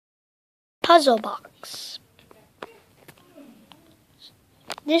puzzle box.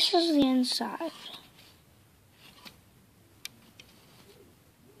 This is the inside.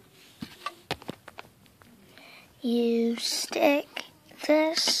 You stick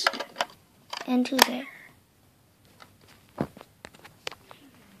this into there.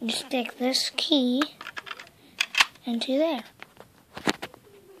 You stick this key into there.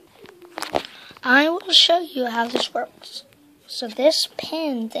 I will show you how this works. So this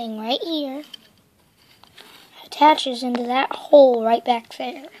pin thing right here attaches into that hole right back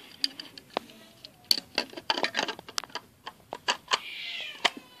there.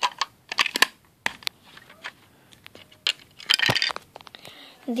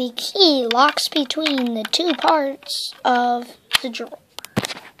 The key locks between the two parts of the drawer.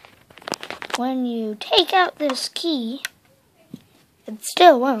 When you take out this key, it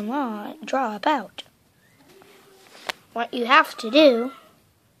still will not drop out. What you have to do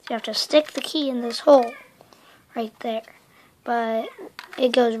is you have to stick the key in this hole right there. But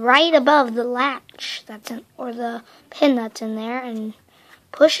it goes right above the latch that's in, or the pin that's in there, and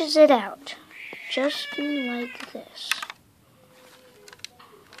pushes it out. Just like this.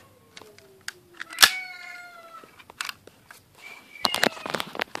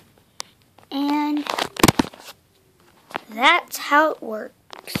 And that's how it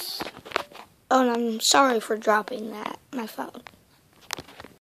works. Oh, and I'm sorry for dropping that, my phone.